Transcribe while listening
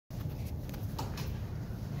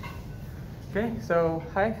Okay, so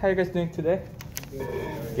hi, how you guys doing today?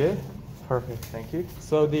 Good. Perfect, thank you.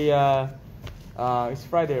 So it's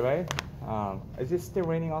Friday, right? Is it still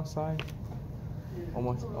raining outside?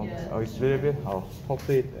 Almost. Oh, it's a little bit. Oh,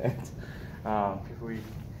 hopefully it ends before we,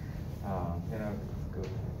 good.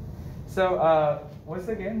 So once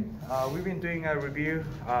again, we've been doing a review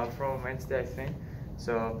from Wednesday, I think.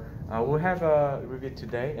 So we'll have a review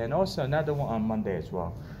today, and also another one on Monday as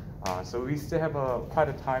well. So we still have quite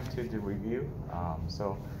a time to do review.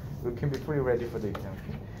 So we can be fully ready for the exam.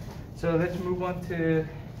 So let's move on to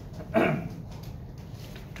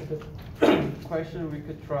the question we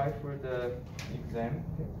could try for the exam.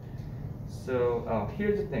 So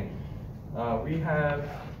here's the thing. We have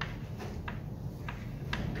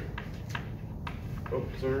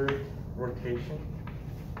observed rotation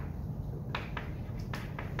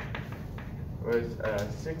was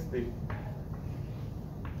 6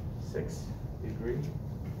 degrees,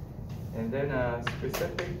 and then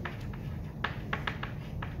specific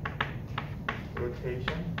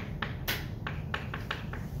rotation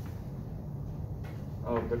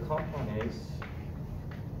of the compound is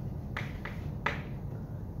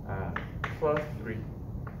 +3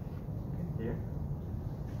 here,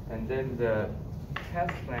 and then the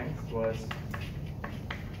path length was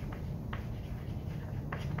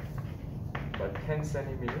about 10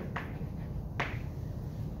 centimeters.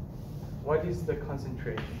 What is the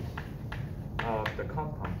concentration of the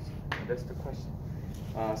compounds? And that's the question.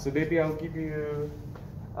 So maybe I'll give you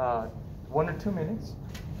 1 or 2 minutes,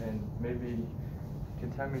 and maybe you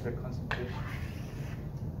can tell me the concentration.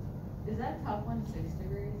 Is that top one 6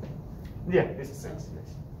 degrees? Yeah, this is 6.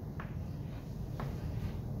 Yes.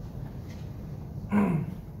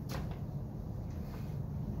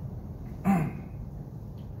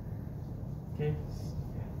 Okay.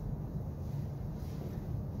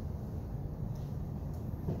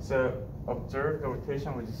 So observe the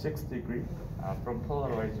rotation with 6 degrees from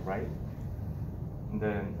polarized right. And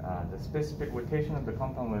then the specific rotation of the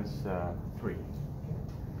compound was 3.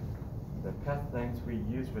 The path length we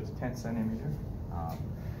used was 10 centimeters.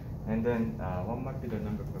 And then what might be the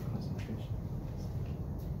number for concentration?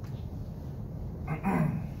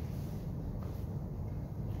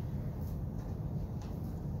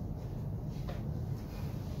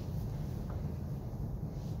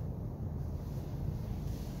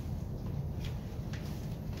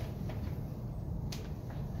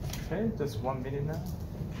 Okay, just 1 minute now.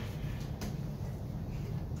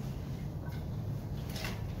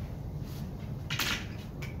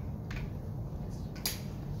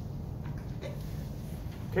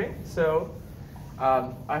 Okay, so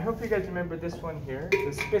I hope you guys remember this one here.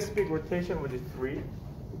 The specific rotation with the 3.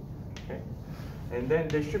 Okay, and then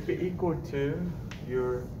they should be equal to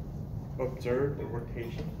your observed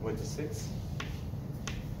rotation with the 6.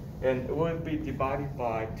 And it will be divided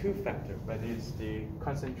by 2 factors, that is the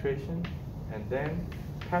concentration and then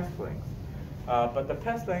path length. But the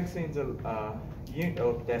path length is a unit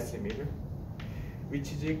of decimeter,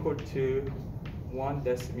 which is equal to 1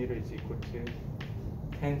 decimeter is equal to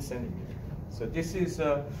 10 centimeter. So this is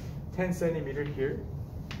 10 centimeter here.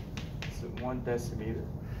 So 1 decimeter.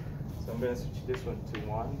 So I'm going to switch this one to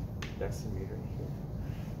 1 decimeter here.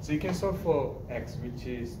 So you can solve for x, which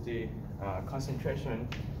is the concentration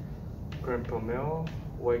gram per mil,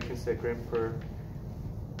 or you can say gram per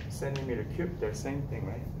centimeter cube. They're the same thing,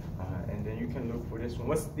 right? And then you can look for this one.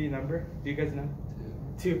 What's the number? Do you guys know?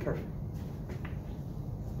 2. Perfect.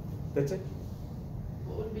 That's it?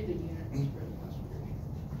 What would be the units for the concentration?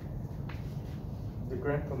 The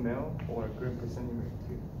gram per mil or gram per centimeter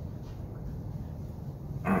cube.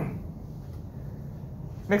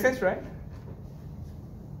 Makes sense, right?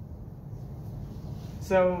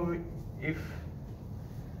 So if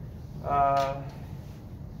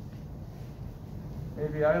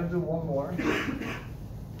maybe I'll do one more.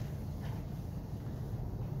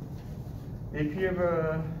 If you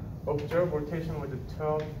ever observe rotation with the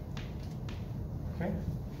 12, okay,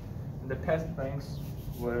 and the path length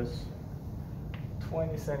was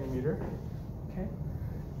 20 centimeter, okay,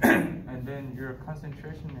 and then your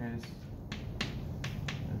concentration is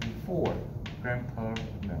 4 gram per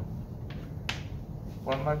mil.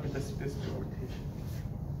 What might be the specific rotation?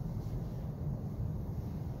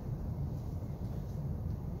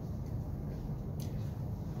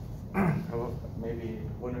 Maybe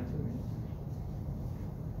 1 or 2 minutes.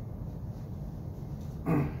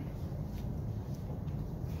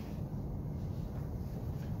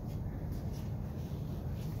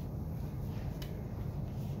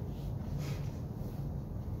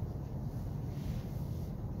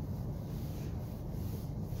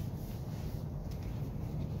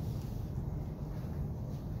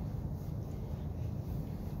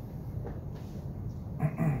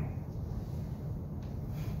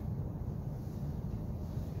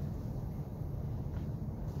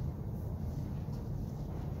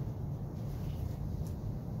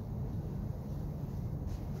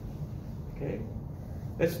 Okay,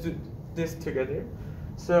 let's do this together.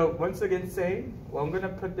 So once again, say, well, I'm gonna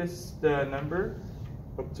put the number,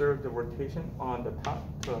 observe the rotation on the top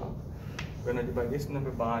 12. We're gonna divide this number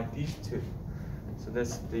by these two. So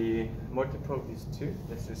that's the multiple of these two.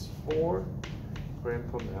 This is 4 gram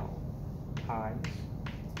per mil times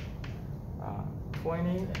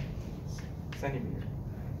 20 centimeter.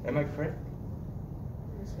 Am I correct?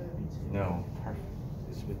 No, perfect.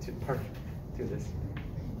 This would be too perfect. Do this.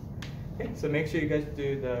 Okay, so make sure you guys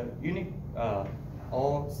do the unit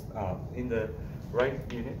all in the right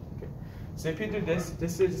unit. Okay. So if you do this,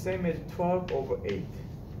 this is the same as 12 over 8.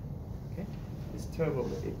 Okay, it's 12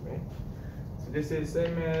 over 8, right? So this is the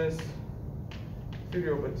same as 3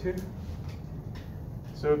 over 2.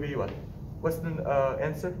 So it'll be what? What's the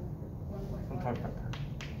answer? 1.5.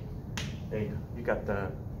 There you go. You got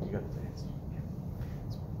the answer. Okay.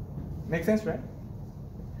 Make sense, right?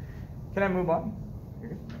 Can I move on?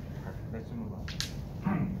 You're good? Perfect. Let's move on.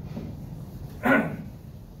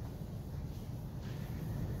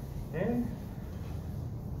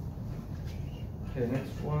 Okay,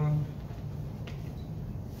 next one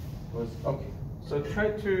was okay. So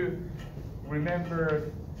try to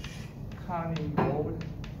remember Conning mode,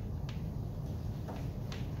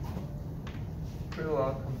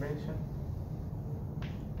 pre-law convention,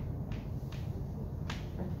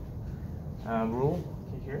 rule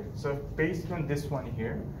here. So based on this one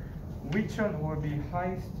here, which one will be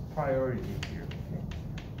highest priority here? Okay.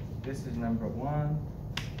 This is number 1.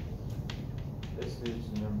 This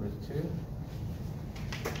is number 2.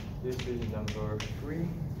 This is number 3.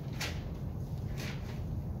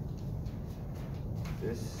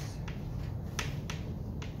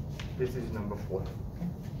 This is number 4. Okay.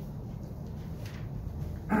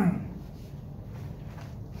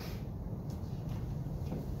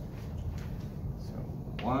 So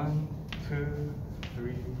 1, 2,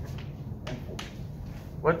 3, and 4.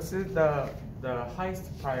 What's the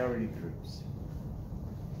highest priority groups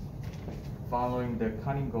following the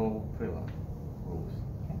Cunningham Prila rules?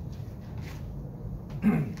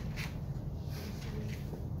 Okay.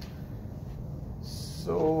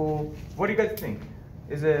 So what do you guys think?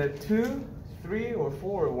 Is it 2, 3, or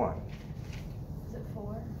 4, or 1? Is it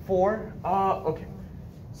 4? 4? Okay.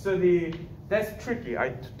 So that's tricky.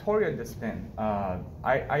 I totally understand.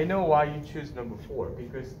 I know why you choose number 4,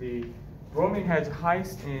 because the bromine has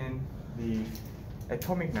highest in the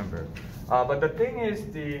atomic number. But the thing is,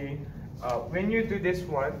 when you do this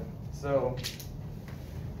one, so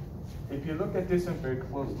if you look at this one very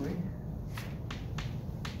closely,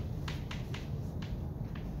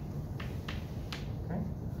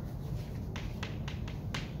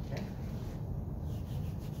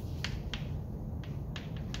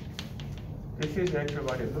 this is actually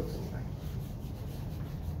what it looks like.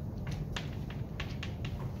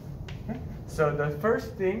 Okay. So the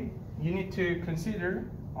first thing you need to consider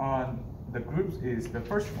on the groups is the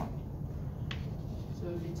first one. So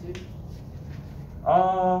it would be 2?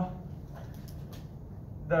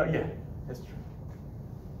 Yeah, that's true.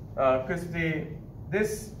 Because the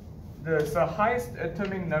highest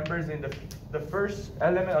atomic numbers in the first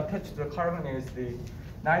element attached to the carbon is the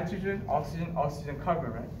nitrogen, oxygen, oxygen,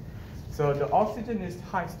 carbon, right? So the oxygen is the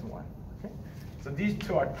highest one. Okay? So these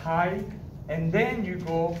two are tied, and then you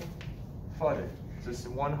go further. So it's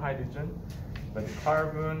 1 hydrogen, but the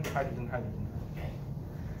carbon, hydrogen, hydrogen.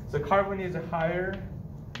 So carbon is higher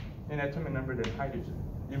in atomic number than hydrogen.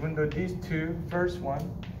 Even though these two, first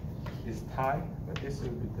one is tied, but this will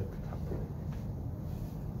be the top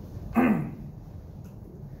one.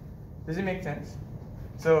 Does it make sense?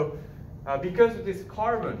 So because of this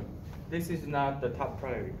carbon, this is not the top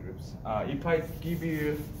priority groups. If I give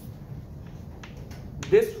you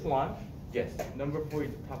this one, yes, number 4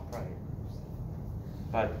 is the top priority groups.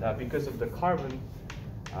 But because of the carbon,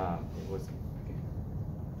 it wasn't. Okay.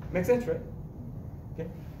 Make sense, right? Okay.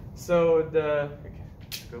 So okay,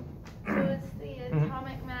 go. So it's the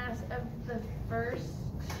atomic mass of the first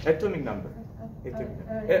atomic number. Atomic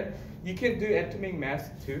number. You can do atomic mass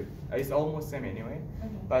too. It's almost same anyway.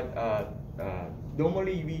 Okay. But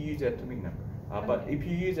normally we use atomic number. But Okay. if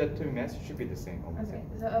you use atomic mass, it should be the same. Almost Okay,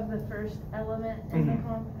 same. so of the first element in the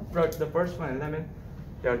comp? Okay. Right, the first one element,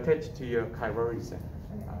 they're attached to your chiral center.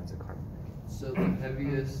 Okay. It's a carbon. So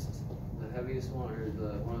the heaviest one, or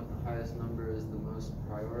the one with the highest number, is the most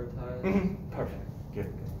prioritized. Perfect.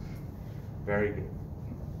 Good. Very good.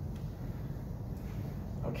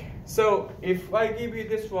 Okay. So if I give you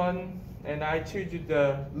this one and I choose you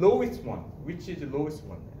the lowest one, which is the lowest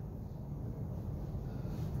one?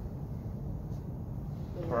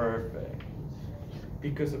 Perfect.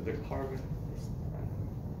 Because of the carbon.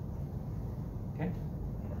 Okay.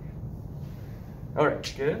 All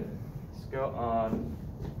right, good. Let's go on.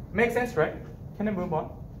 Makes sense, right? Can I move on?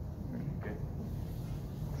 Good.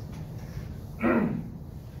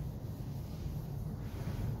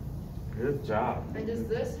 Good job. And does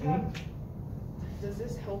this help? Does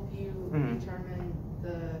this help you Mhm. determine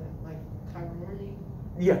the priority?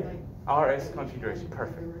 Yeah. Like, RS configuration, the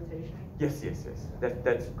perfect. rotation? Yes, yes, yes.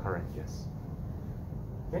 That's correct. Yes.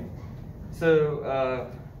 Okay. So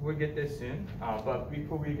we'll get there soon. But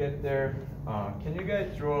before we get there, can you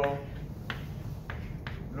guys draw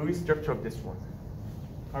Lewis structure of this one?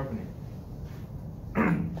 Carbonate.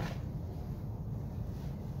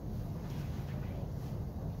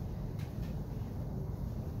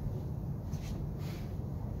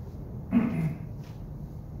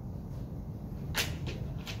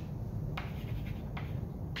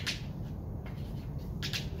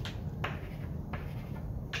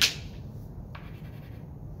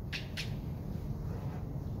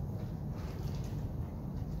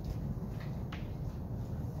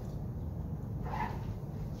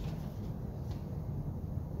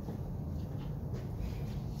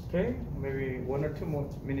 Okay, maybe 1 or 2 more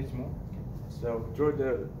minutes more. So draw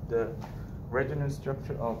the resonance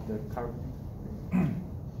structure of the carbon.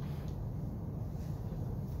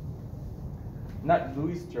 Not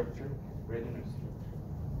Lewis structure, resonance structure.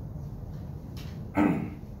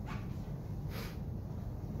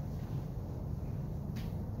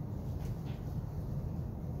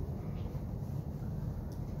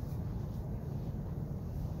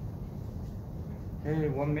 Okay,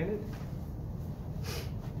 1 minute.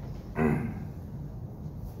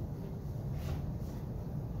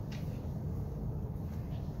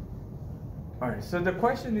 All right, so the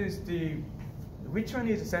question is which one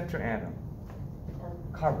is the center atom?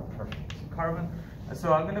 Carbon, perfect. Carbon,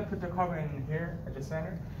 so I'm gonna put the carbon in here at the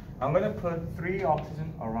center. I'm gonna put 3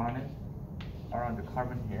 oxygen around it, around the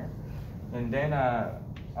carbon here. And then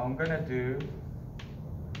I'm gonna do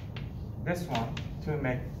this one to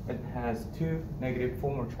make, it has 2 negative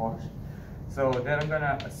formal charge. So then I'm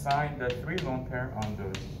gonna assign the 3 lone pair on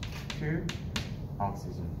those 2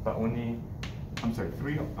 oxygen, but only, I'm sorry,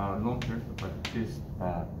 3 lone pairs, but just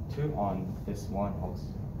 2 on this 1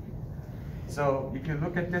 oxygen. So if you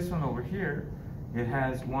look at this one over here, it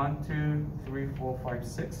has 1, 2, 3, 4, 5,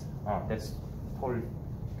 6. That's totally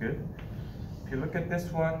good. If you look at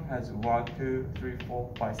this one, has 1, 2, 3, 4,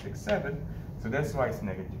 5, 6, 7. So that's why it's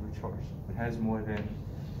negatively charged. It has more than,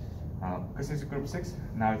 because it's a group 6,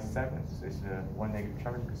 now it's 7. So it's 1 negative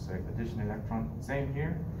charge because additional electron. Same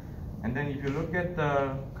here. And then if you look at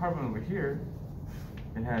the carbon over here,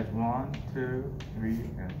 it has 1, 2, 3,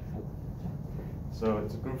 and 4. So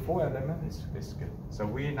it's a group 4 element, it's good. So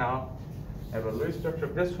we now have a Lewis structure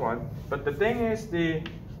of this one. But the thing is, you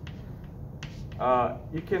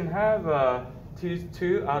can have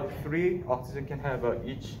 2 out of 3 oxygen can have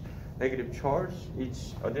each negative charge,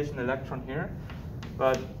 each additional electron here.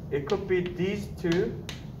 But it could be these 2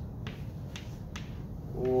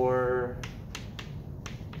 or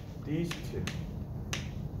these 2.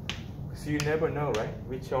 So you never know, right?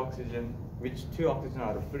 Which 2 oxygen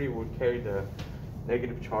out of 3 would carry the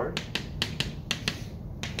negative charge.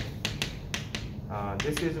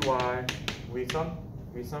 This is why we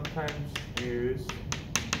sometimes use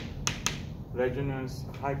resonance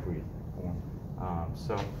hybrid form.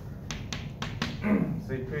 So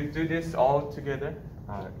if we do this all together,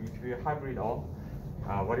 if we hybrid all,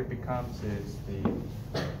 what it becomes is you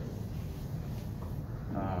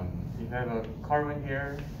have a carbon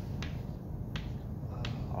here,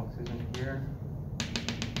 oxygen here,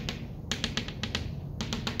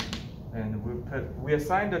 and we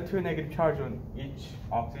assign the 2 negative charge on each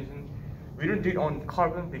oxygen. We don't do it on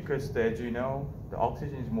carbon because, as you know, the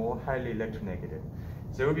oxygen is more highly electronegative.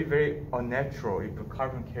 So it would be very unnatural if the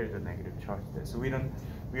carbon carries a negative charge there. So we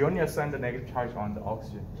only assign the negative charge on the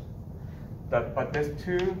oxygen. But there's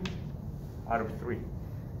 2 out of 3.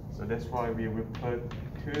 So that's why we will put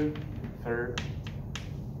 2/3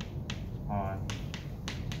 on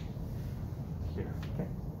here. Okay.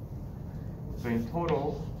 So in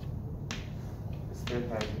total, it still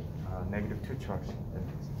has negative 2 charge.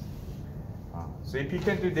 So if you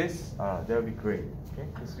can do this, that would be great. Okay,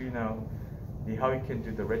 because you know how you can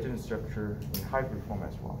do the resonance structure in hybrid form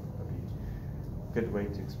as well. That would be a good way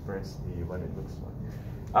to express what it looks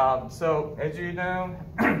like. So as you know,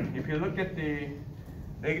 if you look at the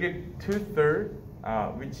negative 2/3,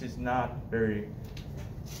 which is not very,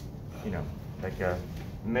 like a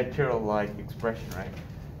material-like expression, right?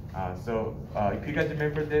 So if you guys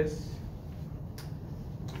remember this,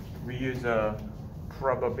 we use a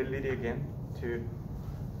probability again to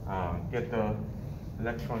get the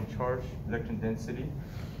electron charge, electron density.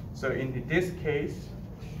 So in this case,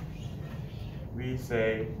 we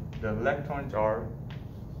say the electrons are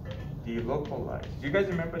delocalized. Do you guys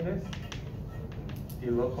remember this?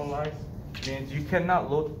 Delocalized means you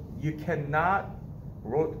cannot locate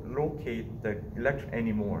the electron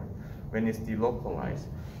anymore when it's delocalized,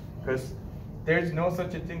 because there's no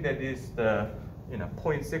such a thing that is the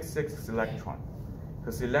 0.66 electron,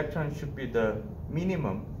 because electron should be the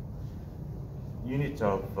minimum unit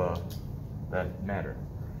of that matter.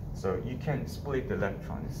 So you can split the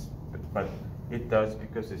electrons, but it does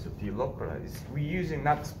because it's delocalized. We're using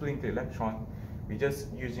not splitting the electron, we're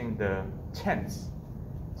just using the chance.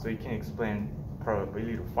 So you can explain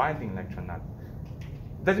probability of finding electron. Not.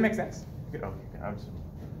 Does it make sense? Okay, I'll just.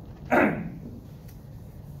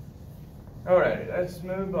 All right, let's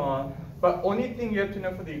move on. But only thing you have to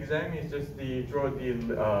know for the exam is just draw the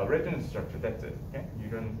resonance structure. That's it. Okay, you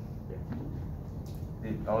don't.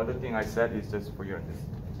 Yeah. The other thing I said is just for your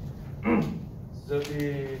understanding. So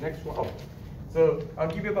the next one. Oh, so I'll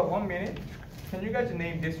give you about 1 minute. Can you guys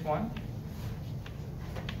name this one?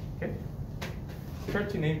 Okay. Try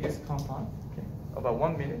to name this compound. Okay. About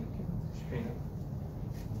 1 minute. Okay. Should be enough.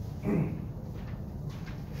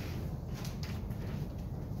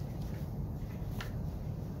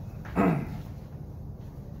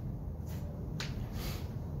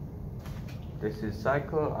 This is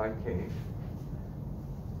cycloalkane.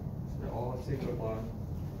 They're all single bond.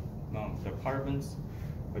 No, they're carbons,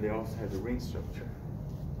 but they also have a ring structure.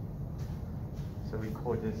 So we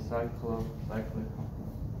call this cyclic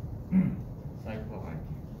compound. Cycloalkane.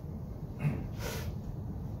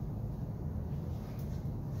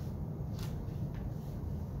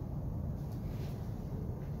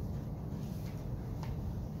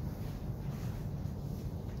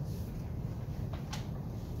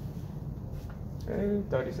 Okay,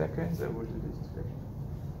 30 seconds, and we'll do this today.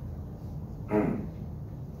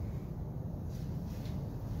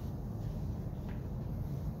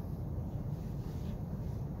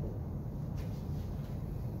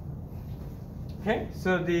 Okay,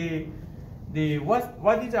 so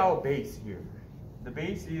what is our base here? The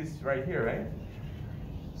base is right here, right?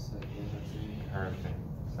 Perfect.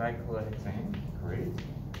 Cyclohexane, great.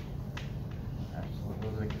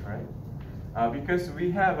 Absolutely correct. Because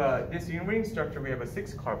we have this in ring structure, we have a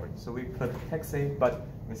 6 carbon, so we put hexane, but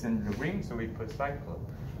it's in the ring, so we put cyclo.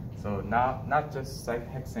 So now not just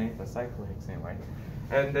hexane, but cyclohexane, right?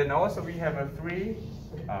 And then also we have a 3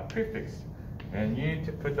 prefix, and you need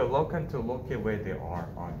to put the locant to locate where they are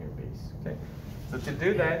on your base. Okay. So to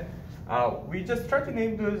do that, we just try to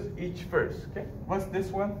name those each first. Okay. What's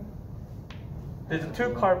this one? There's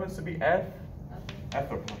 2 carbons to be F.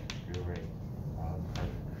 Ethyl. Great.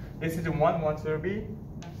 This is 1 to be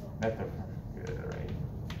methyl. Good, right?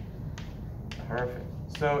 Perfect.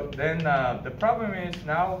 So then the problem is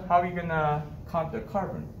now how are you gonna count the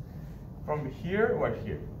carbon? From here or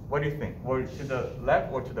here? What do you think? Or to the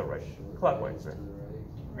left or to the right? Clockwise, right?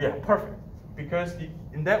 Yeah, perfect. Because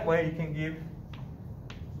in that way you can give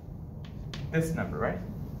this number, right?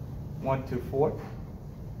 1, 2, 4.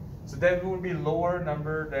 So that will be lower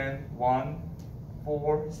number than 1,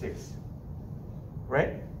 4, 6.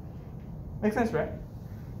 Right? Makes sense, right?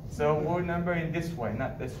 So we'll number in this way,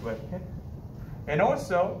 not this way. Okay? And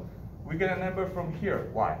also, we get a number from here.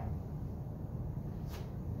 Why?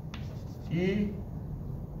 E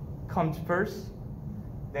comes first,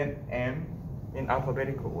 then M in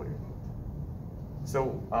alphabetical order.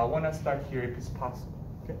 So I want to start here if it's possible.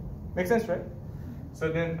 Okay? Makes sense, right? So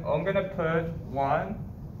then I'm gonna put 1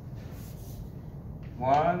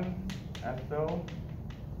 ethyl.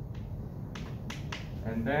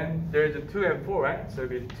 And then there's a 2 and 4, right? So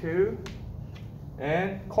it'll be 2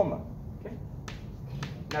 and comma, okay?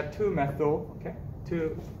 Not 2 methyl, okay?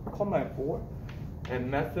 2 comma and 4. And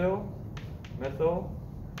methyl,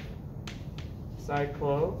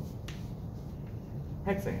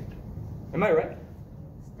 cyclohexane. Am I right?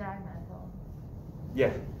 It's dimethyl.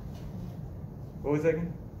 Yeah. What was that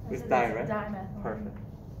again? It's di, right? Dimethyl. Perfect.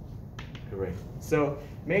 Great. So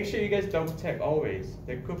make sure you guys double check always.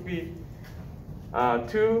 There could be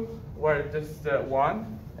 2 or just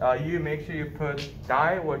 1. You make sure you put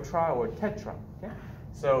di or tri or tetra. Okay?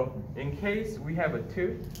 So in case we have a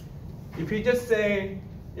 2, if you just say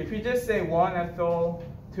 1 ethyl,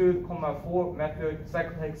 2, 4 methyl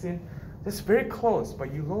cyclohexane, that's very close,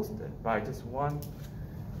 but you lost it by just one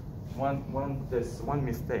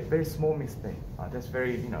mistake, very small mistake. That's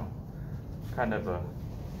very kind of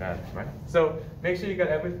bad, right? So make sure you got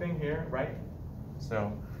everything here, right?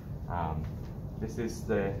 So this is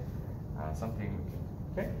the something.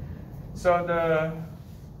 Okay. So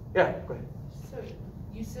yeah, go ahead. So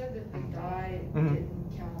you said that the dye Mhm.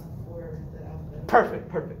 didn't count Perfect,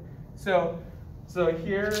 perfect. So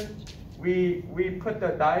here we put the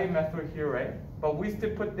die method here, right? But we still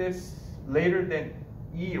put this later than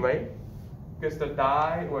E, right? Because the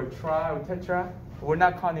die or tri or tetra, we're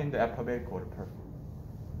not counting the alphabetical order. Perfect.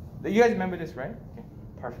 You guys remember this, right? Okay,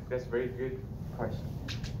 perfect. That's very good question.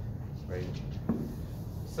 Very good.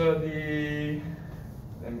 So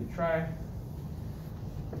let me try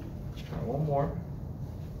one more.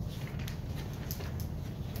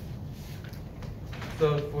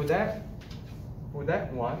 So for that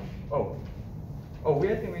one, I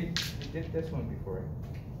think we did this one before, right?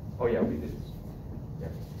 Oh yeah, we did this. Yeah.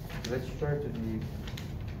 So let's try to do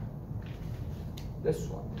this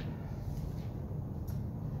one.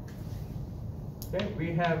 Okay,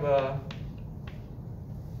 we have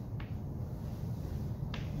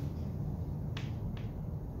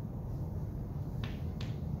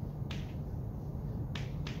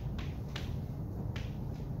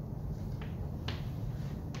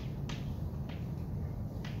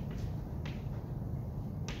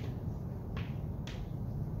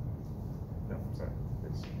no, sorry,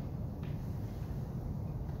 this.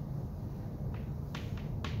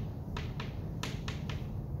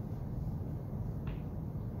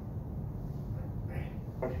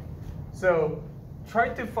 Okay, so try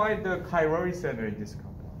to find the Kyrori center in this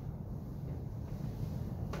compound.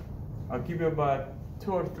 I'll give you about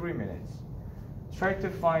 2 or 3 minutes. Try to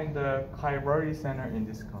find the Kyrori center in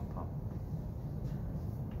this compound.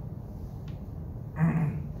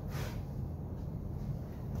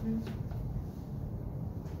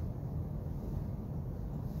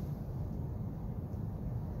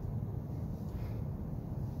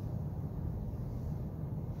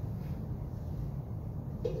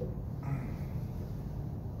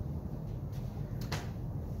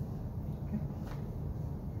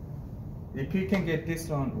 If you can get this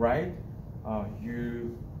one right,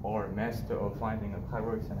 you are a master of finding a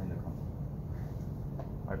Kyrori center in the compound.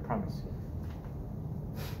 I promise you.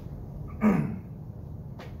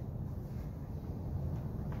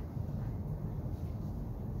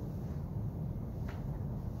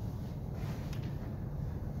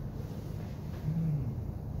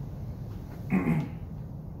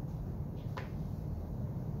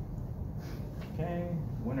 Okay,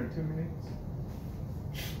 1 or 2 minutes.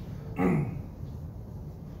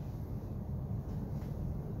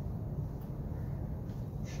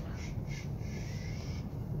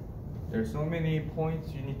 There's so many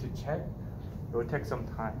points you need to check. It will take some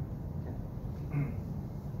time.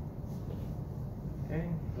 Okay,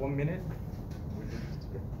 1 minute. We'll do this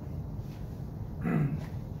together.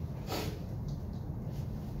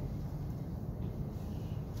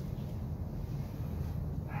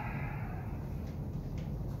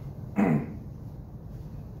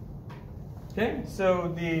 Okay,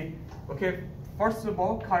 so first of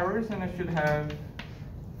all, Kyrori center should have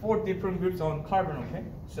 4 different groups on carbon, okay?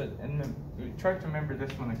 So, and then try to remember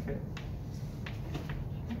this one, okay?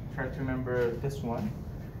 Try to remember this one.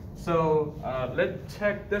 So, let's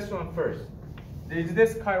check this one first. Is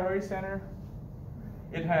this Kyrori center?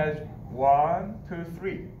 It has 1, 2,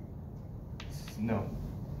 3. No.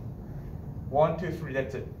 1, 2, 3,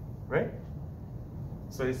 that's it, right?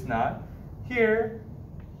 So it's not. Here,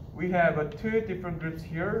 we have 2 different groups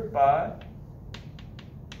here, but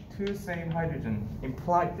 2 same hydrogen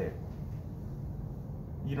implied there.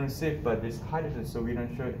 You don't see it, but it's hydrogen, so we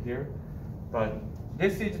don't show it here. But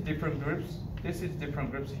this is different groups. This is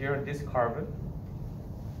different groups here, this carbon.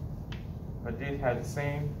 But it has the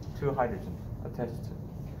same 2 hydrogen attached to it.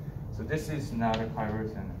 So this is not a Kyrori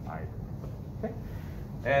center either. Okay?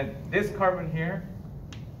 And this carbon here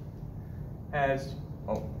has,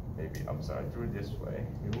 maybe, I'm sorry, I drew it this way.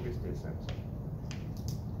 It will be still the same.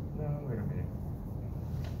 No, wait a minute.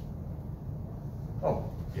 Oh,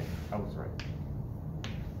 yeah, I was right.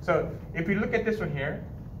 So if you look at this one here,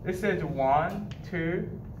 this says 1, 2,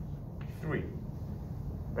 3,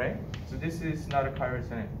 right? So this is not a Kyrori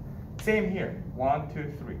center. Same here, 1,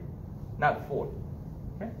 2, 3, not 4.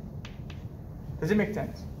 Okay? Does it make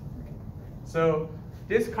sense? Okay. So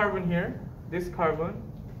this carbon here, this carbon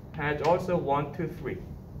has also 1, 2, 3.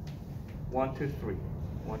 1, 2, 3.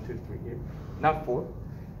 1, 2, 3 here, not 4.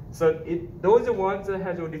 So those are ones that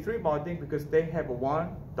has only 3 bonding because they have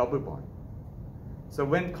 1 double bond. So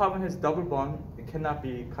when carbon has double bond, it cannot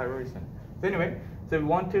be Kyrori center. So anyway, so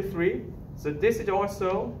 1, 2, 3. So this is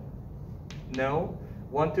also no.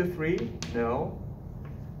 1, 2, 3, no.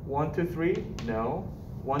 1, 2, 3, no.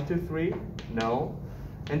 1, 2, 3, no.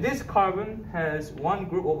 And this carbon has 1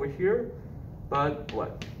 group over here, but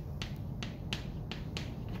what?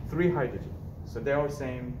 3 hydrogen. So they are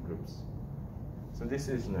same groups. So this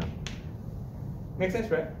is no. Makes sense,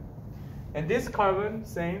 right? And this carbon,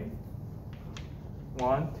 same.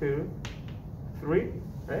 1, 2, 3,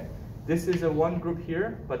 right? This is a one group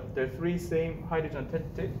here, but the 3 same hydrogen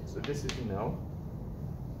attached, so this is no.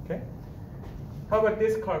 Okay. How about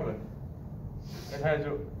this carbon? It has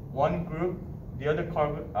one group, the other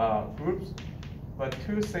carbon groups, but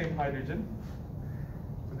 2 same hydrogen.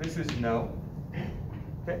 So this is no.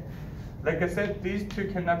 Okay. Like I said, these 2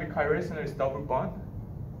 cannot be chiral center, it's double bond.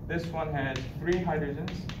 This one has 3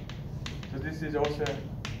 hydrogens, so this is also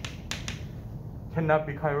cannot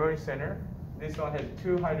be chiral center. This one has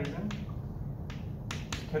 2 hydrogens,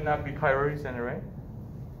 cannot be chiral center, right?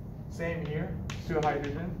 Same here, 2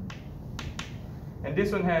 hydrogen. And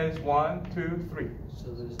this one has 1, 2, 3.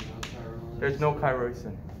 So there's no chiral. There's no chiral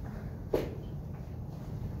center.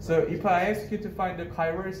 So if I ask you to find the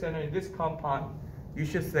chiral center in this compound, you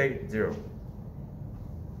should say 0,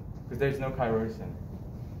 because there's no chiral center.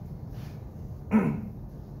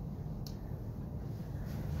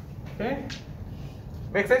 Okay,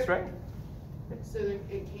 makes sense, right? So there,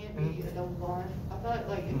 it can't be a double bond. I thought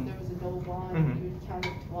like if there was a double bond, you would count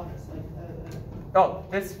it twice. Like Oh,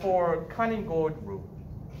 that's for Cunningham rule.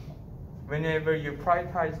 Whenever you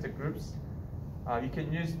prioritize the groups, you can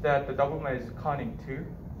use that the double bond is counting 2.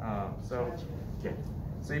 So Gotcha. yeah.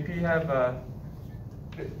 So if you have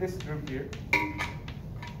this group here,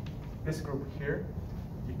 this group here,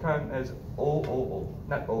 you count as OOO,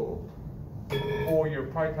 not OO. Or you're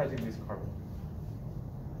prioritizing this carbon.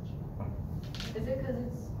 Is it because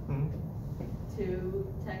it's two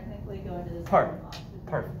technically going to the same Perfect. oxygen?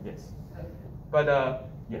 Perfect. Yes. Okay. But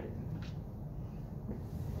yeah.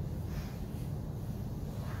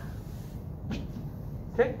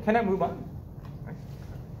 Okay, can I move on?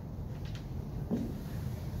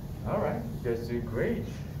 All right, you guys do great.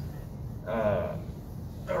 All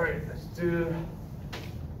right, let's do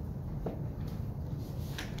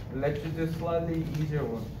the slightly easier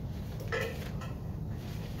one.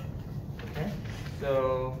 Okay,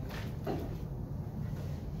 so.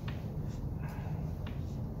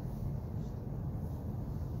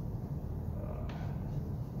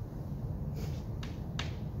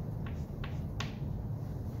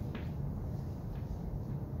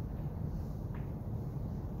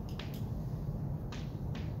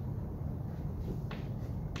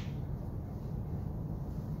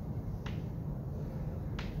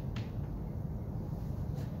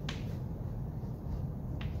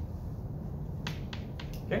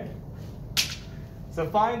 Okay, so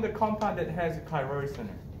find the compound that has a chiral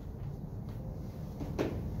center.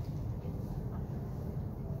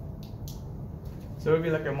 So it will be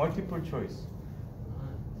like a multiple choice.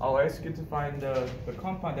 I'll ask you to find the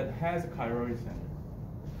compound that has a chiral center.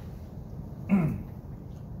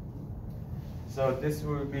 So this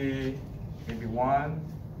will be maybe 1,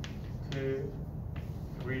 2,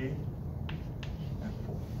 3, and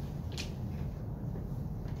 4.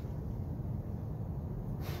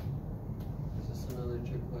 Is this another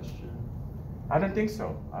trick question? I don't think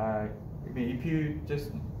so. I mean, if you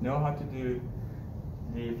just know how to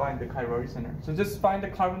find the chiral center, so just find the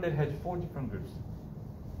carbon that has 4 different groups.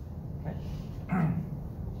 Okay.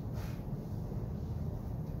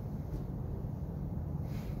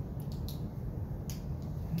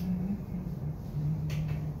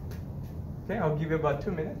 Okay, I'll give you about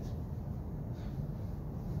 2 minutes.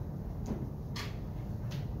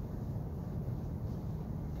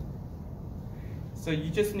 So you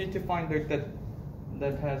just need to find that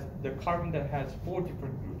has the carbon that has 4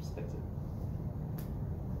 different groups. That's it.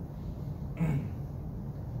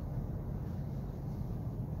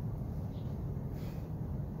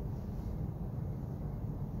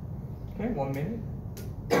 Okay, 1 minute.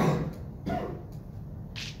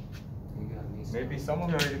 You got me. Maybe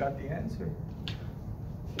someone already got the answer.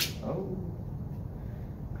 Oh,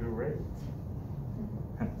 great.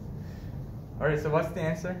 All right, so what's the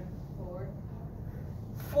answer? 4.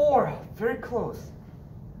 4, very close.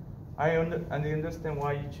 I understand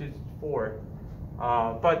why you choose 4.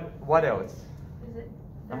 But what else? Is it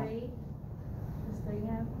 3? Does 3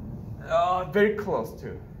 have? Very close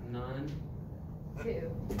too. None.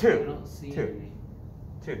 2. 2. I don't see 2. any.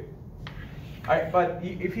 2. But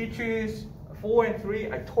if you choose 4 and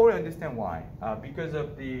 3, I totally understand why. Because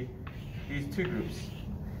of these 2 groups.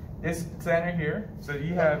 This center here, so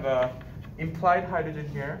you have implied hydrogen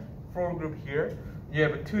here, 4 group here. You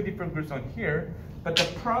have 2 different groups on here, but the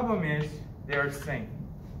problem is they are same.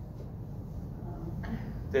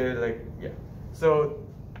 They're like, yeah. So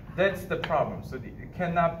that's the problem. So it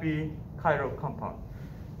cannot be chiral compound.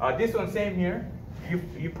 This one same here.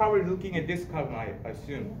 You're probably looking at this carbon, I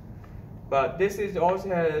assume. But this is also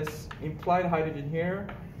has implied hydrogen here,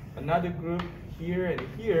 another group here and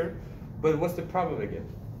here, But what's the problem again?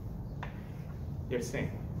 You're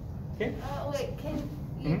saying, okay? Wait,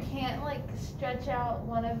 you Mhm. can't like stretch out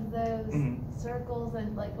one of those Mhm. circles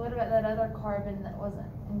and like what about that other carbon that wasn't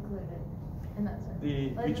included in that circle?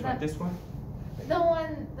 The Like, which is one? that- This one? The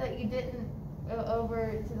one that you didn't go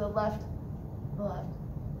over to the left.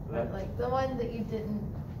 Left. Like the one that you didn't.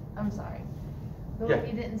 I'm sorry. The Yeah. one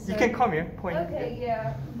you didn't. You can come here. Point. Okay.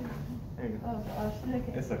 Yeah. There you go. Oh gosh.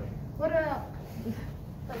 Okay. It's okay. What about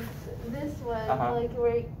like this one? Uh-huh. Like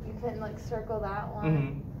where you can like circle that one.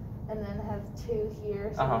 Mhm. And then have two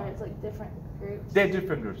here, so Uh-huh. where it's like different groups. They're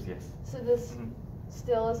different groups, yes. So this Mhm.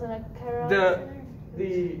 still isn't a chiral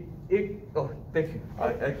The center? oh, thank you.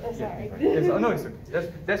 Oh, sorry. Yes, oh, no, it's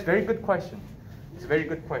okay. That's very good question. It's a very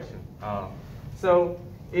good question. So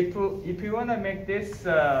if you wanna make this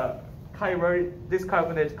this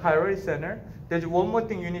carbon as chiral center, there's one more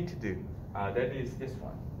thing you need to do. That is this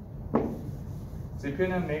one. So if you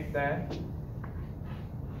wanna make that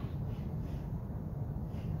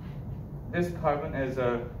this carbon as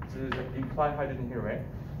a so there's an implied hydrogen here, right?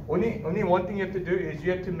 Only one thing you have to do is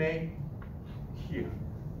you have to make here.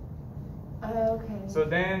 Okay. So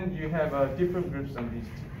then you have different groups on these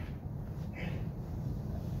two.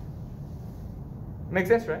 Makes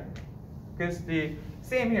sense, right? Because the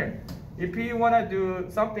same here. If you want to do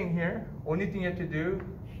something here, only thing you have to do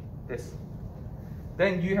this.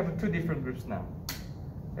 Then you have two different groups now.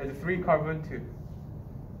 There's 3 carbon 2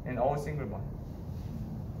 and all single bond.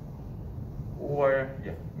 Or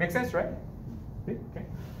yeah, makes sense, right? Okay.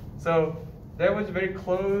 So that was a very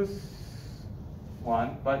close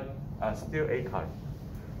one, but still a carbon.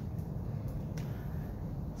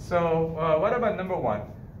 So what about number 1?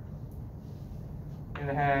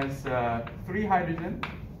 It has 3 hydrogen,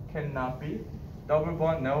 cannot be. Double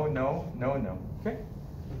bond, no. Okay?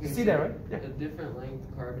 You see that, right? Yeah. A different length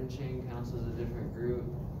carbon chain counts as a different group.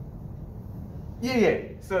 Yeah.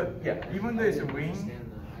 So yeah, even though it's a I ring.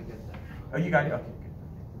 understand that. I get that. Oh, you got it? Okay, good.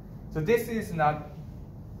 So this is not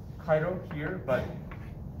chiral here, but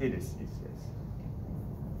it is, yes.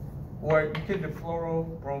 Or you can do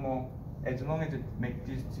fluoro, bromo, as long as you make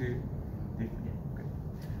these two different. Yeah, good.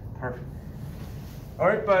 Perfect. All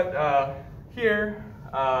right, but here,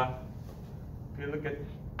 if you look at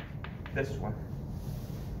this one,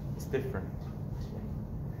 it's different.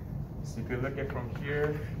 So if you look at from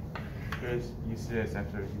here, you see it's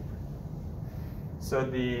absolutely different. So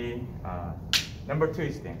the number 2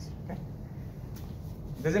 is dense. Okay.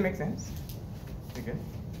 Does it make sense? You good?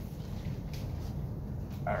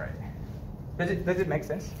 All right. Does it make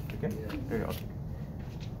sense? Okay. Yeah. There you go.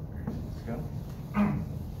 Let's go.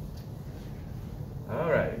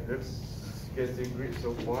 All right. Let's get the grid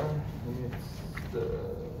so far.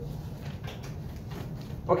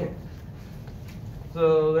 Okay.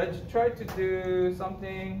 So let's try to do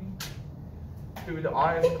something to the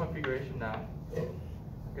RS configuration now,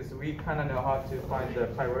 because we kind of know how to find the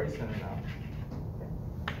chiral center now.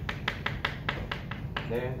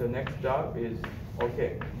 Then the next job is,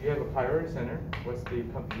 okay, you have a chiral center. What's the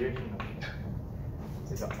configuration of it?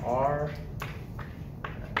 Is it R?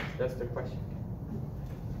 That's the question.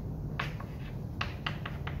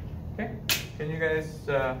 Okay, can you guys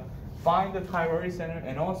find the chiral center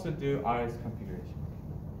and also do RS configuration?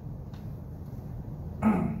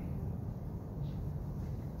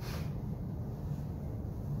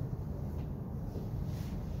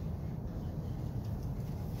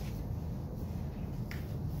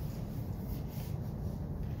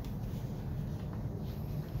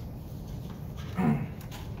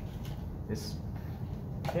 Yes.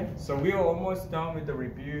 Okay, so we are almost done with the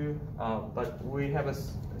review, but we have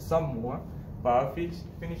some more, but I'll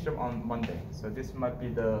finish them on Monday. So this might be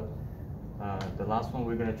the last one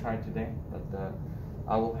we're gonna try today, but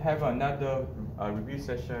I will have another review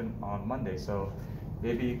session on Monday. So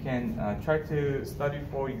maybe you can try to study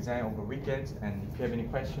for exam over weekends, and if you have any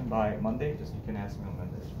question by Monday, just you can ask me on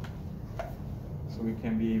Monday as well. So we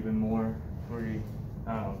can be even more fully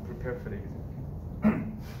prepared for the exam.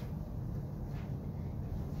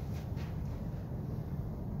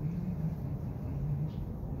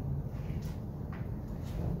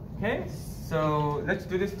 Okay, so let's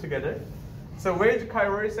do this together. So where is the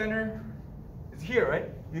chiral center? It's here, right?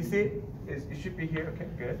 You see it? It should be here. Okay,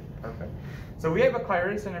 good, perfect. So we have a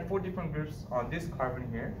chiral center, 4 different groups on this carbon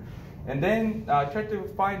here. And then try to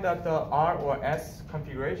find out the R or S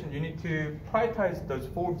configuration. You need to prioritize those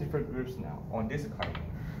 4 different groups now on this carbon.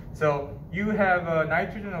 So you have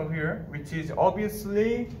nitrogen over here, which is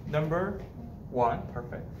obviously number 1,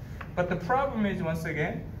 perfect. But the problem is, once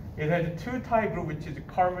again, it has a 2-tie group, which is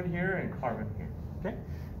carbon here and carbon here. Okay.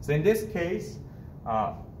 So in this case,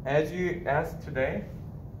 as you asked today,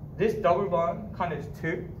 this double bond count is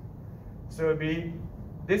 2. So it'll be,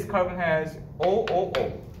 this carbon has OOO,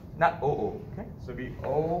 not OO. Okay? So it'll be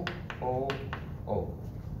OOO.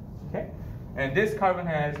 Okay? And this carbon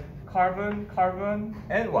has carbon, carbon,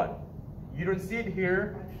 and what? You don't see it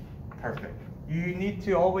here. Perfect. You need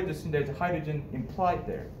to always assume there's a hydrogen implied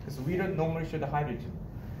there, because we don't normally show the hydrogen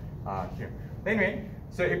here. Anyway,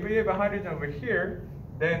 so if we have a hydrogen over here,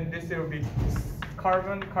 then this will be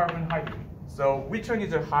carbon, carbon, hydrogen. So which one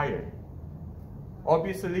is higher?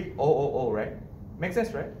 Obviously OOO, right? Makes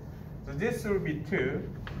sense, right? So this will be 2,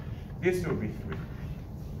 this will be 3.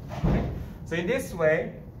 Okay? So in this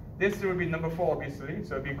way, this will be number 4, obviously.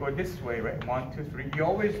 So if you go this way, right? 1, 2, 3. You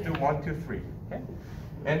always do 1, 2, 3. Okay?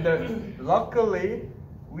 And luckily,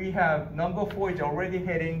 we have number 4 is already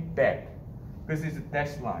heading back because it's a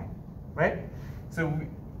dashed line, right? So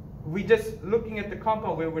we just looking at the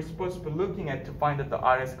compound where we're supposed to be looking at to find out the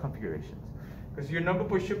RS configurations. Because your number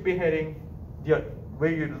 4 should be heading the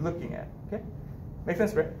where you're looking at. Okay? Makes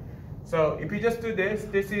sense, right? So if you just do this,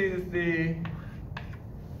 this is the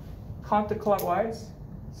counterclockwise.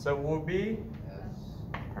 So will be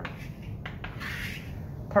perfect.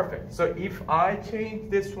 Perfect. So if I change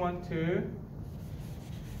this one to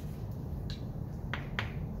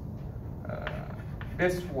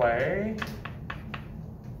this way,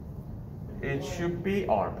 it should be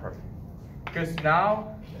R. Perfect. Because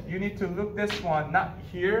now you need to look this one not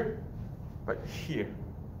here, but here.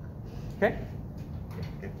 Okay?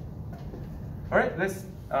 Good. All right, let's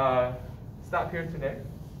stop here today.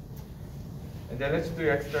 And then let's do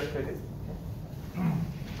extra credit. Okay?